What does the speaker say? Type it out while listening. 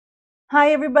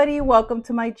Hi, everybody. Welcome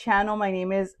to my channel. My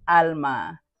name is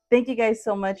Alma. Thank you guys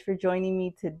so much for joining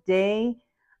me today.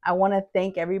 I want to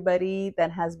thank everybody that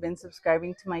has been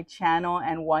subscribing to my channel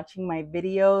and watching my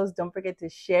videos. Don't forget to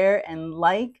share and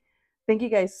like. Thank you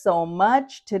guys so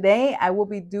much. Today, I will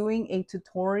be doing a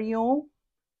tutorial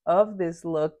of this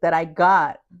look that I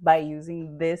got by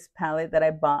using this palette that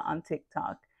I bought on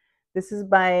TikTok. This is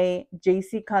by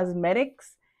JC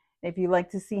Cosmetics. If you'd like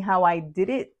to see how I did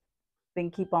it, then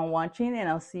keep on watching and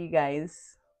I'll see you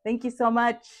guys. Thank you so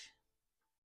much.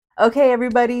 Okay,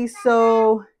 everybody.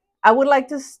 So I would like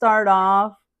to start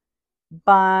off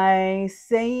by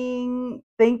saying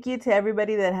thank you to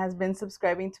everybody that has been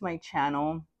subscribing to my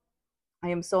channel. I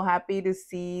am so happy to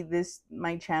see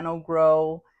my channel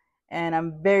grow, and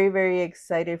I'm very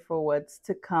excited for what's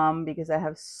to come because I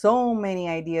have so many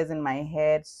ideas in my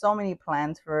head, so many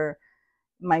plans for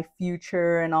my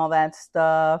future and all that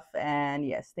stuff. And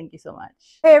yes, thank you so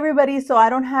much. Hey everybody, so I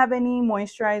don't have any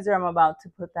moisturizer. I'm about to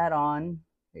put that on.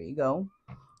 There you go.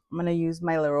 I'm gonna use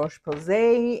my La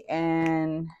Roche-Posay,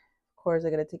 and of course I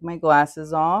gotta take my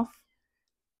glasses off.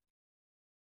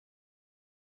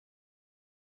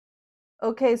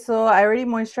 Okay, so I already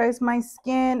moisturized my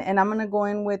skin, and I'm gonna go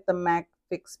in with the MAC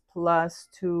Fix Plus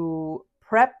to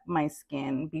prep my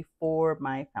skin before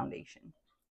my foundation.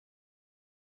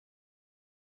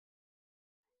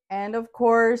 And of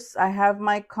course, I have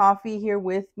my coffee here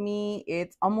with me.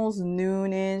 It's almost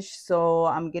noonish, so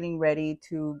I'm getting ready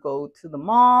to go to the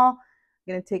mall.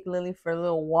 I'm gonna take Lily for a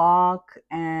little walk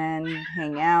and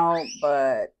hang out.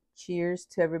 But cheers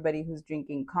to everybody who's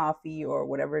drinking coffee or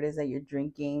whatever it is that you're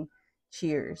drinking.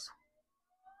 Cheers.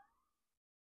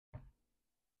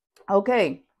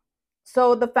 Okay,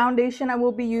 so the foundation I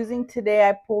will be using today,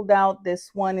 I pulled out this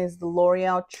one is the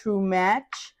L'Oreal True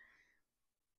Match.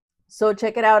 So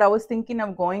check it out. I was thinking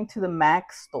of going to the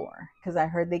MAC store because I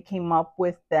heard they came up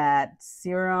with that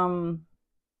serum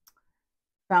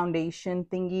foundation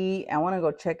thingy. I want to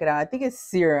go check it out. I think it's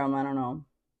serum. I don't know.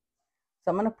 So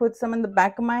I'm going to put some in the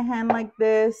back of my hand like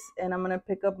this, and I'm going to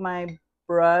pick up my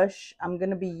brush. I'm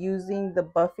going to be using the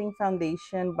Buffing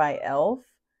Foundation by e.l.f.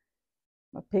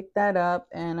 I'm going to pick that up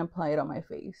and apply it on my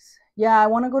face. Yeah, I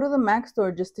want to go to the MAC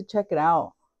store just to check it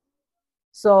out.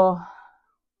 So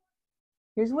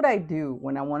here's what I do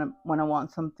when I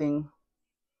want something.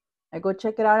 I go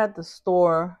check it out at the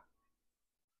store.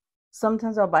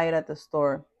 Sometimes I'll buy it at the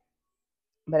store,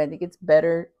 but I think it's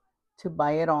better to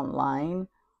buy it online.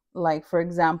 Like, for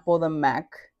example, the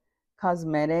MAC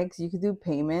Cosmetics, you could do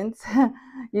payments.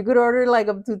 You could order like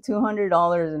up to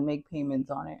 $200 and make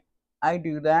payments on it. I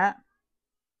do that.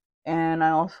 And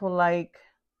I also like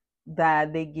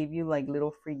that they give you like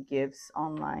little free gifts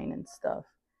online and stuff.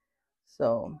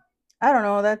 So, I don't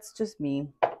know, that's just me.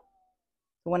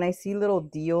 When I see little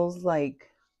deals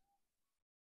like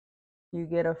you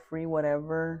get a free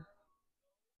whatever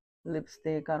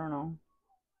lipstick, I don't know,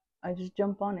 I just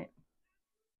jump on it.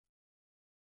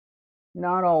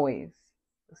 Not always,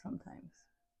 but sometimes.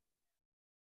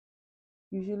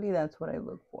 Usually that's what I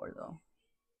look for though.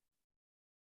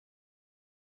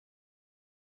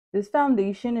 This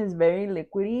foundation is very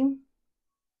liquidy.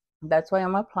 That's why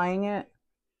I'm applying it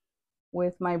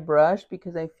with my brush,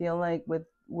 because I feel like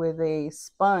with a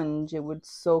sponge it would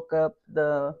soak up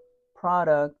the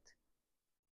product.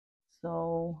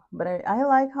 So, but I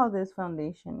like how this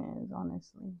foundation is,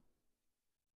 honestly.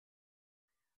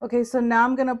 Okay, so now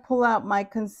I'm gonna pull out my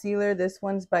concealer. This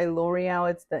one's by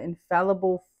L'Oreal. It's the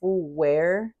Infallible Full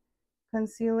Wear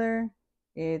concealer.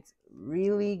 It's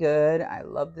really good. I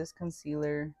love this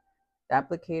concealer. The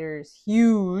applicator is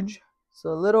huge, so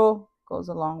a little goes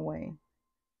a long way.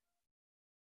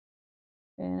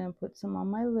 And I put some on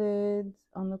my lids,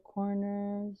 on the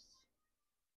corners,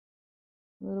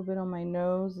 a little bit on my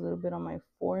nose, a little bit on my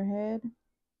forehead,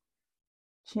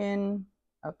 chin,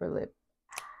 upper lip.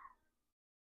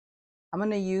 I'm going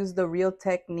to use the Real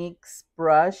Techniques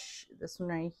brush, this one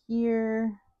right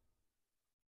here.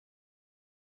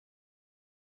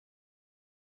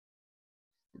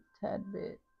 A tad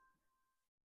bit.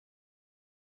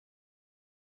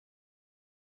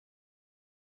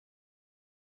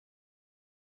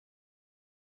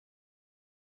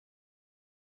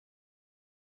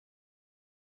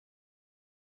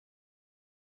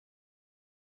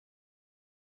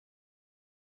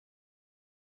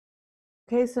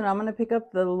 Okay, so now I'm going to pick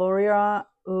up the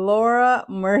Laura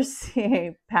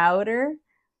Mercier powder.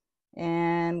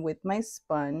 And with my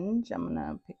sponge, I'm going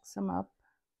to pick some up.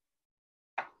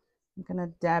 I'm going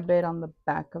to dab it on the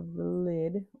back of the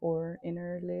lid or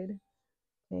inner lid.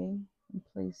 Okay, and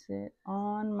place it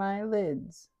on my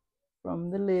lids,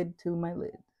 from the lid to my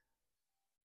lid.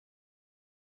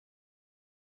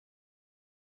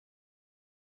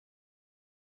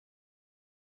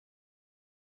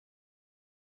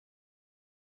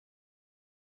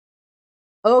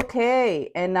 Okay,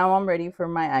 and now I'm ready for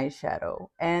my eyeshadow.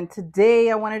 And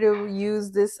today I wanted to use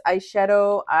this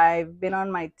eyeshadow. I've been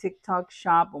on my TikTok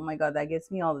shop. Oh my God, that gets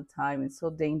me all the time. It's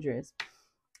so dangerous.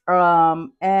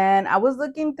 And I was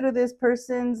looking through this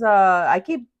person's I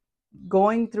keep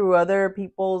going through other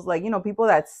people's, like, people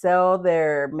that sell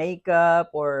their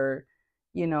makeup or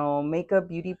makeup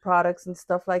beauty products and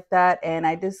stuff like that, and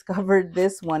I discovered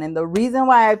this one. And the reason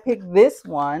why I picked this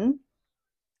one,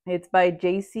 it's by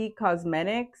JC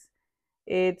Cosmetics.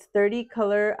 It's 30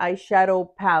 color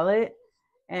eyeshadow palette.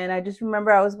 And I just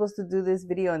remember I was supposed to do this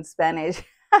video in Spanish.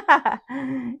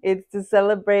 It's to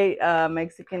celebrate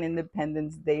Mexican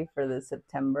Independence Day for the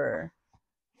September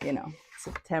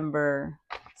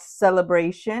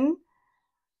celebration.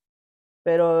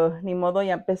 Pero ni modo,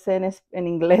 ya empecé en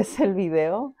inglés el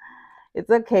video. It's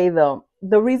okay though.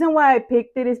 The reason why I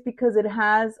picked it is because it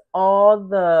has all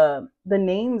the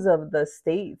names of the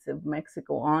states of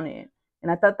Mexico on it.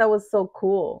 And I thought that was so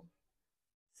cool.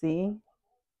 See?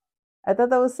 I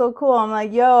thought that was so cool. I'm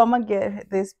like, yo, I'm gonna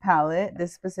get this palette,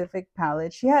 this specific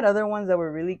palette. She had other ones that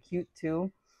were really cute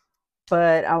too.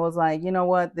 But I was like, you know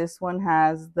what? This one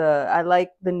has I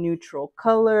like the neutral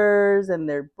colors and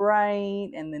they're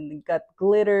bright and then they got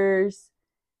glitters.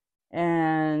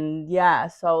 And yeah,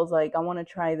 so I was like, I want to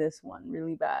try this one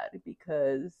really bad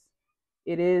because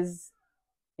it is,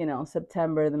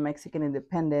 September, the Mexican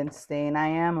Independence Day, and I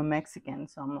am a Mexican.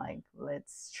 So I'm like,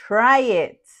 let's try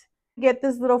it. Get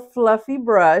this little fluffy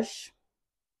brush.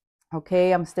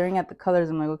 Okay, I'm staring at the colors.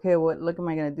 I'm like, okay, what look am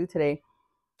I gonna do today?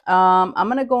 I'm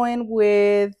gonna go in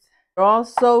with, they're all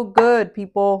so good,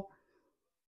 people.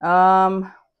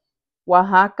 Oaxaca,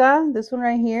 this one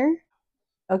right here.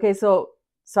 Okay, so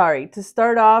sorry. To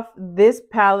start off, this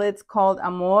palette's called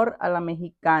Amor a la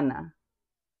Mexicana.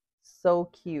 So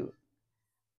cute.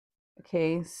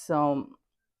 Okay, so,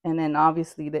 and then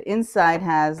obviously the inside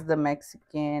has the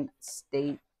Mexican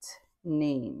state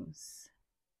names.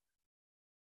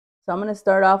 So I'm gonna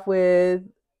start off with,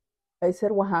 I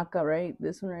said Oaxaca, right?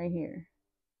 This one right here.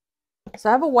 So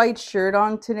I have a white shirt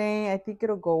on today. I think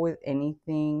it'll go with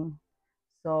anything.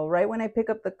 So right when I pick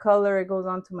up the color, it goes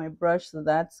onto my brush, so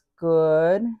that's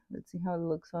good. Let's see how it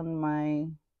looks on my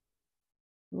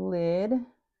lid.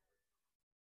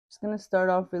 Just gonna start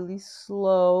off really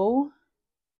slow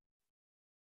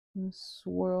and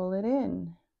swirl it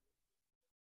in.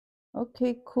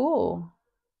 Okay, cool.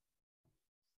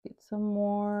 Get some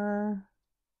more.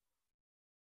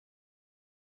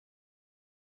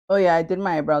 Oh yeah, I did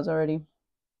my eyebrows already,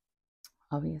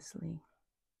 obviously.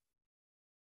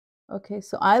 Okay,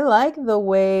 so I like the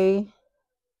way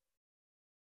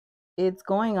it's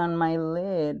going on my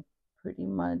lid. Pretty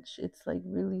much, it's like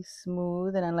really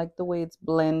smooth, and I like the way it's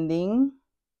blending.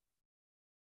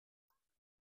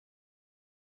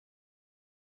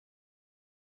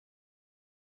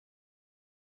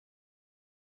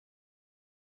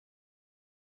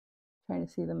 Trying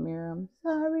to see the mirror. I'm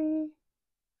sorry.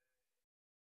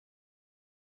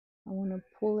 I want to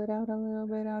pull it out a little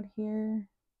bit out here.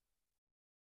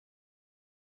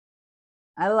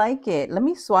 I like it. Let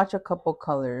me swatch a couple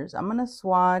colors. I'm gonna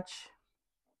swatch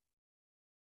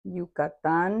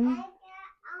Yucatan,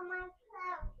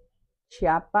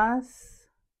 Chiapas,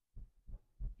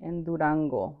 and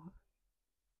Durango.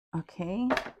 Okay.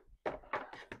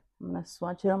 I'm gonna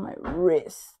swatch it on my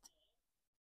wrist.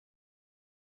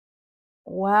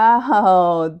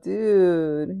 Wow,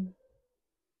 dude.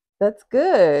 That's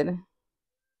good.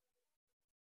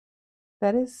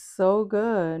 That is so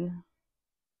good.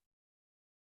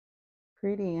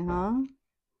 Pretty, huh?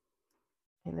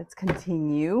 Okay, let's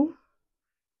continue.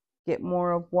 Get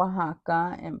more of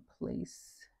Oaxaca and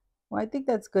place. Well, I think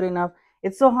that's good enough.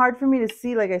 It's so hard for me to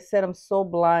see. Like I said, I'm so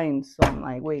blind. So I'm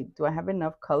like, wait, do I have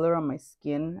enough color on my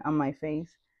skin, on my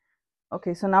face?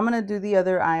 Okay, so now I'm going to do the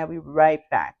other eye. I'll be right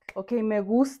back. Okay, me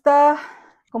gusta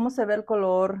cómo se ve el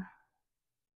color.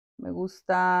 Me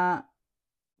gusta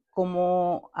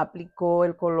cómo aplicó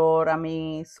el color a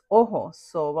mis ojos.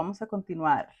 So vamos a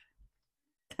continuar.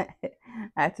 I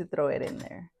had to throw it in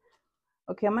there.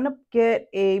 Okay, I'm gonna get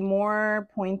a more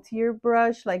pointier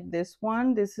brush like this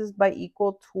one. This is by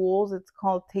Equal Tools. It's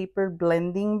called Tapered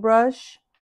Blending Brush.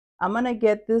 I'm gonna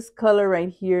get this color right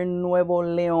here, Nuevo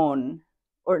Leon.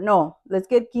 Or no, let's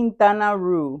get Quintana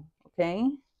Roo, okay?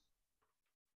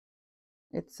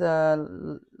 It's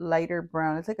a lighter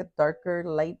brown. It's like a darker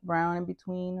light brown in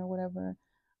between or whatever.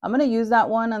 I'm gonna use that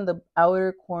one on the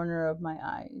outer corner of my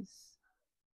eyes.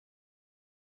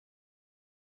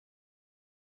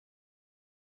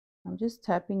 I'm just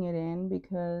tapping it in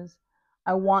because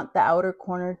I want the outer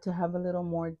corner to have a little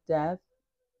more depth.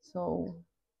 So,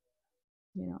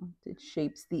 it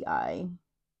shapes the eye.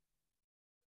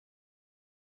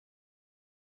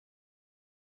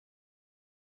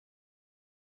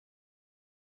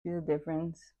 See the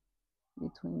difference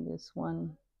between this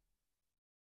one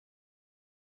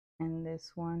and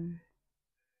this one.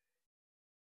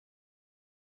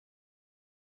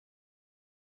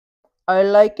 I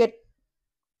like it.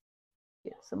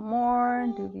 Get some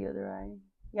more. Do the other eye.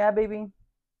 Yeah, baby.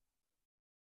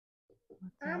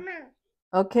 Alma.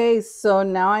 Okay, so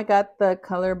now I got the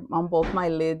color on both my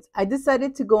lids. I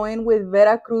decided to go in with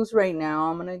Veracruz right now.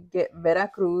 I'm gonna get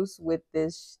Veracruz with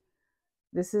this.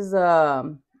 This is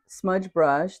a smudge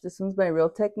brush. This one's by Real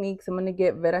Techniques. I'm gonna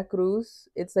get Veracruz.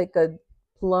 It's like a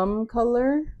plum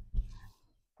color.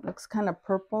 Looks kind of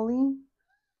purpley.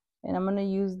 And I'm gonna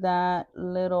use that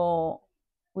little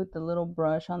with the little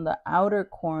brush on the outer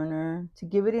corner to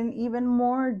give it an even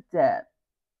more depth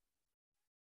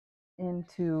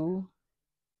into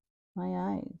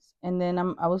my eyes. And then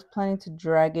I was planning to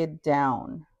drag it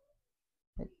down.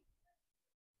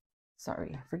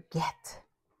 Sorry, I forget.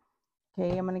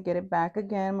 Okay, I'm gonna get it back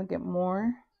again. I'm gonna get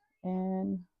more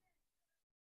and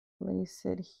place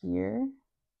it here.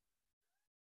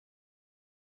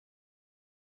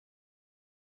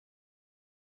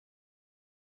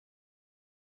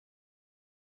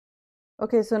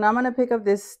 Okay, so now I'm gonna pick up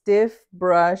this stiff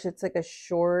brush. It's like a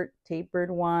short tapered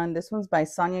one. This one's by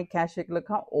Sonia Kashuk. Look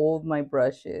how old my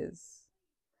brush is.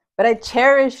 But I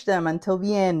cherish them until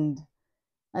the end.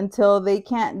 Until they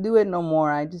can't do it no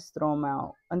more. I just throw them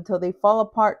out. Until they fall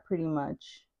apart pretty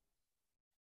much.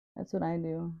 That's what I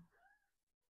do.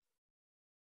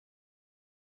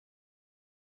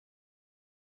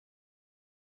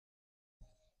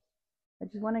 I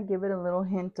just want to give it a little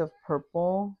hint of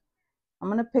purple. I'm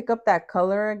going to pick up that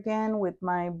color again with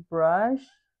my brush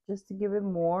just to give it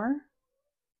more.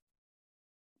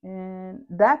 And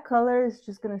that color is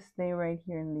just going to stay right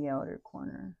here in the outer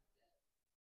corner.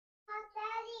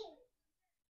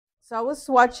 So I was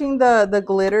swatching the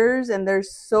glitters and they're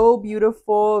so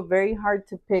beautiful, very hard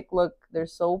to pick. Look, they're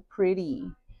so pretty.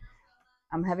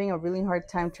 I'm having a really hard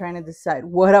time trying to decide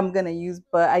what I'm going to use,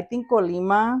 but I think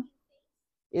Colima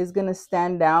is going to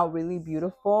stand out really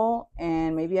beautiful.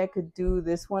 And maybe I could do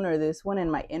this one or this one in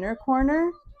my inner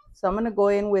corner. So I'm going to go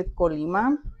in with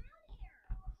Colima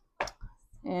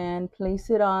and place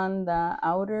it on the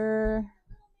outer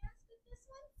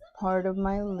part of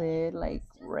my lid, like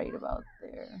right about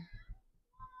there.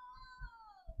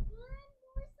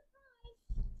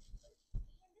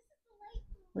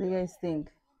 What do you guys think?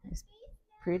 It's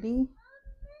pretty?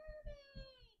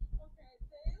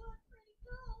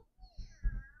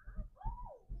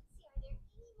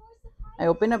 I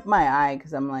open up my eye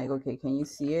because I'm like, okay, can you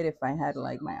see it if I had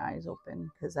like my eyes open?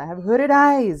 Because I have hooded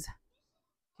eyes.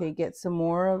 Okay, get some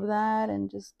more of that and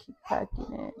just keep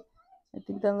packing it. I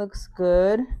think that looks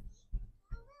good.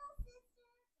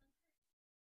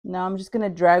 Now I'm just going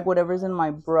to drag whatever's in my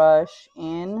brush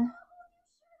in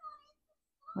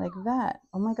like that.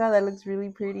 Oh my God, that looks really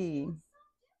pretty.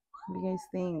 What do you guys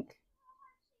think?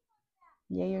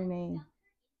 Yay or nay?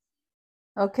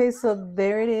 Okay, so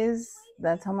there it is.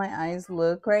 That's how my eyes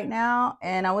look right now.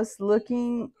 And I was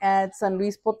looking at San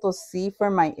Luis Potosí for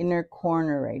my inner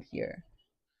corner right here.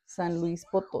 San Luis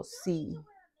Potosí. I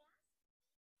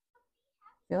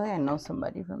feel like I know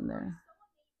somebody from there.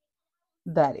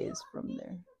 That is from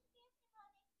there.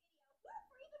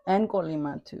 And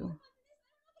Colima too.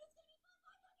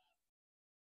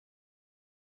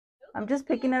 I'm just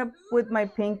picking it up with my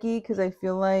pinky because I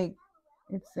feel like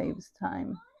it saves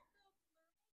time.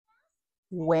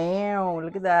 Wow,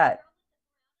 look at that.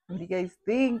 What do you guys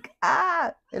think?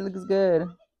 Ah, it looks good.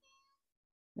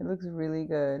 It looks really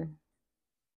good.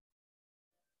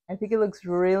 I think it looks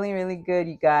really, really good,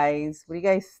 you guys. What do you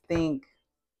guys think?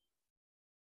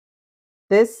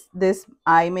 This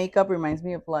eye makeup reminds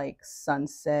me of like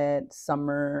sunset,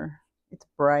 summer. It's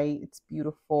bright, it's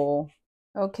beautiful.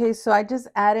 Okay, so I just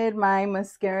added my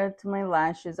mascara to my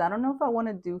lashes. I don't know if I want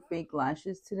to do fake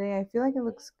lashes today. I feel like it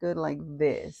looks good like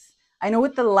this. I know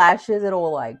with the lashes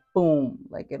it'll like boom,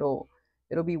 like it'll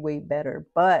be way better,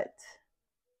 but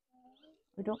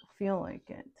I don't feel like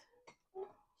it.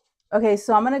 Okay,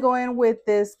 so I'm gonna go in with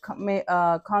this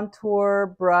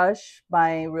contour brush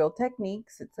by Real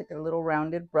Techniques. It's like a little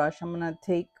rounded brush. I'm gonna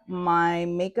take my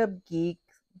Makeup Geek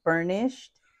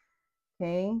burnished,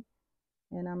 okay,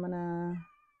 and I'm gonna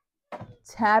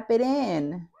tap it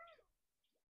in.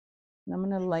 And I'm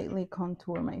gonna lightly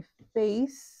contour my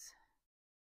face.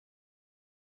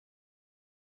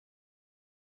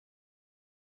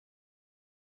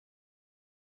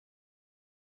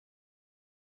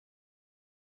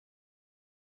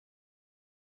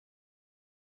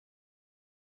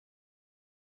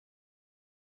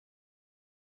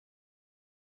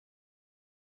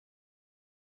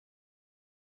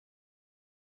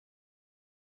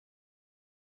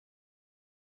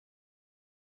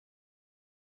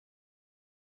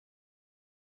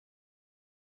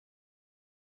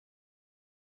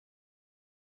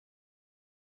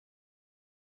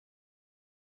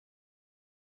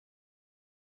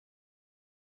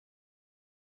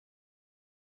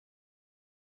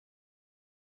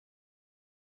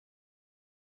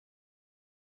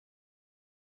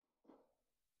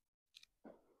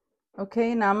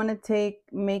 Okay, now I'm gonna take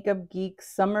Makeup Geek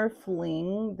Summer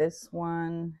Fling. This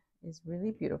one is really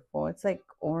beautiful. It's like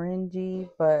orangey,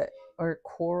 or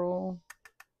coral,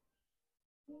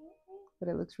 but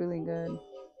it looks really good.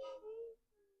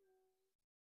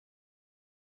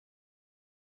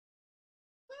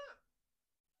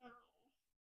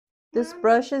 This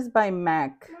brush is by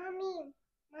MAC.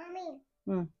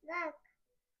 Hmm.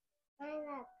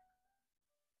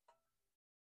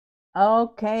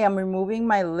 Okay, I'm removing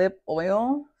my lip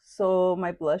oil. So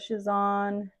my blush is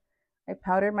on. I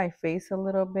powdered my face a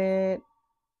little bit.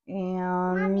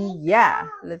 And yeah,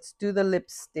 let's do the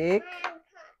lipstick.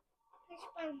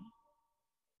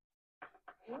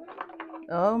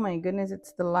 Oh my goodness,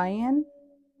 it's the lion.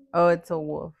 Oh, it's a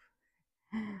wolf.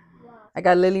 I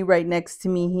got Lily right next to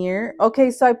me here.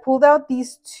 Okay, so I pulled out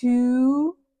these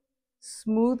two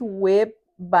Smooth Whip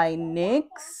by NYX.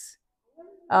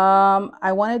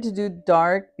 I wanted to do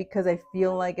dark because I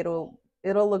feel like it'll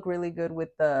look really good with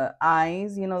the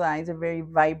eyes. You know, the eyes are very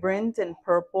vibrant and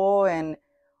purple, and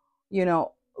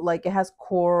like it has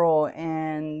coral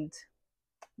and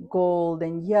gold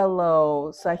and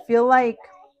yellow. So I feel like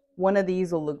one of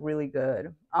these will look really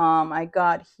good. I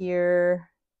got here,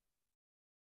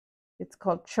 it's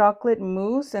called Chocolate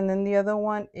Mousse, and then the other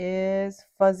one is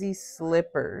Fuzzy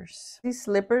Slippers. These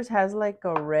slippers has like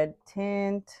a red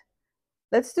tint.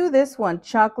 Let's do this one,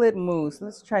 Chocolate Mousse.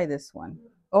 Let's try this one.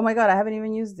 Oh my God, I haven't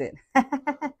even used it.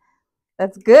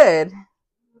 That's good.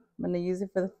 I'm gonna use it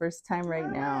for the first time right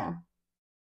now.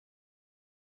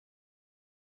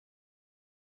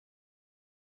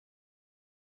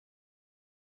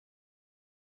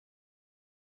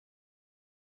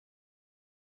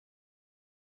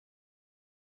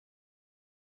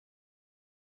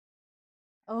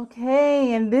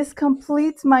 Okay, and this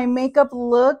completes my makeup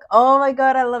look. Oh my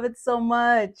God, I love it so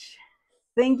much.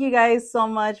 Thank you guys so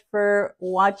much for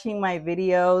watching my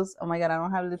videos. Oh my God, I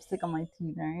don't have lipstick on my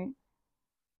teeth, right?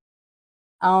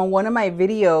 On one of my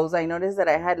videos, I noticed that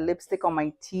I had lipstick on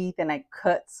my teeth and I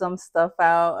cut some stuff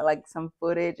out, like some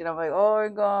footage, and I'm like, oh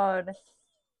my God,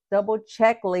 double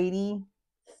check, lady.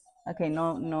 Okay,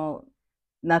 no,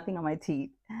 nothing on my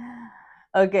teeth.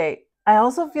 Okay, I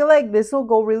also feel like this will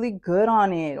go really good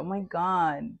on it. Oh my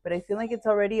God. But I feel like it's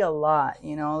already a lot,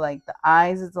 like the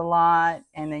eyes is a lot,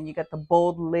 and then you got the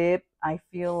bold lip. I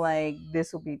feel like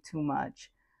this will be too much.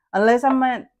 Unless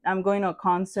I'm going to a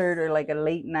concert or like a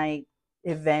late night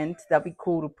event, that'd be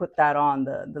cool to put that on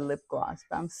the lip gloss.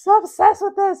 But I'm so obsessed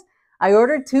with this. I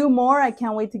ordered two more. I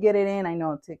can't wait to get it in. I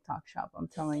know, TikTok shop. I'm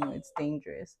telling you, it's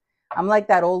dangerous. I'm like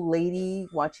that old lady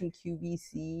watching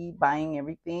QVC, buying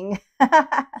everything.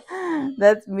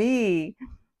 That's me.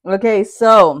 Okay,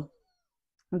 so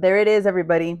there it is,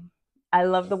 everybody. I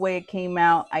love the way it came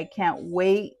out. I can't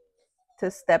wait to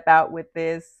step out with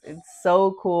this. It's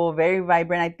so cool, very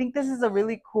vibrant. I think this is a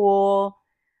really cool,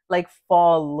 like,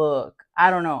 fall look.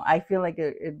 I don't know. I feel like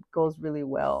it goes really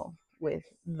well with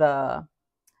the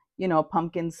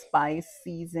pumpkin spice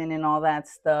season and all that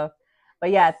stuff. But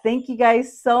yeah, thank you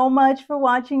guys so much for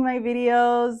watching my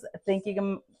videos. Thank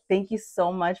you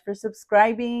so much for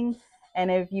subscribing.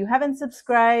 And if you haven't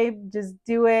subscribed, just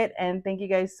do it. And thank you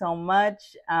guys so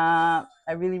much. I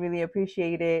really, really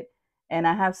appreciate it. And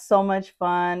I have so much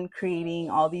fun creating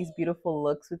all these beautiful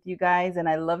looks with you guys. And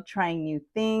I love trying new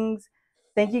things.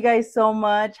 Thank you guys so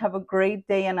much. Have a great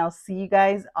day. And I'll see you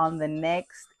guys on the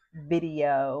next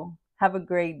video. Have a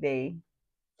great day.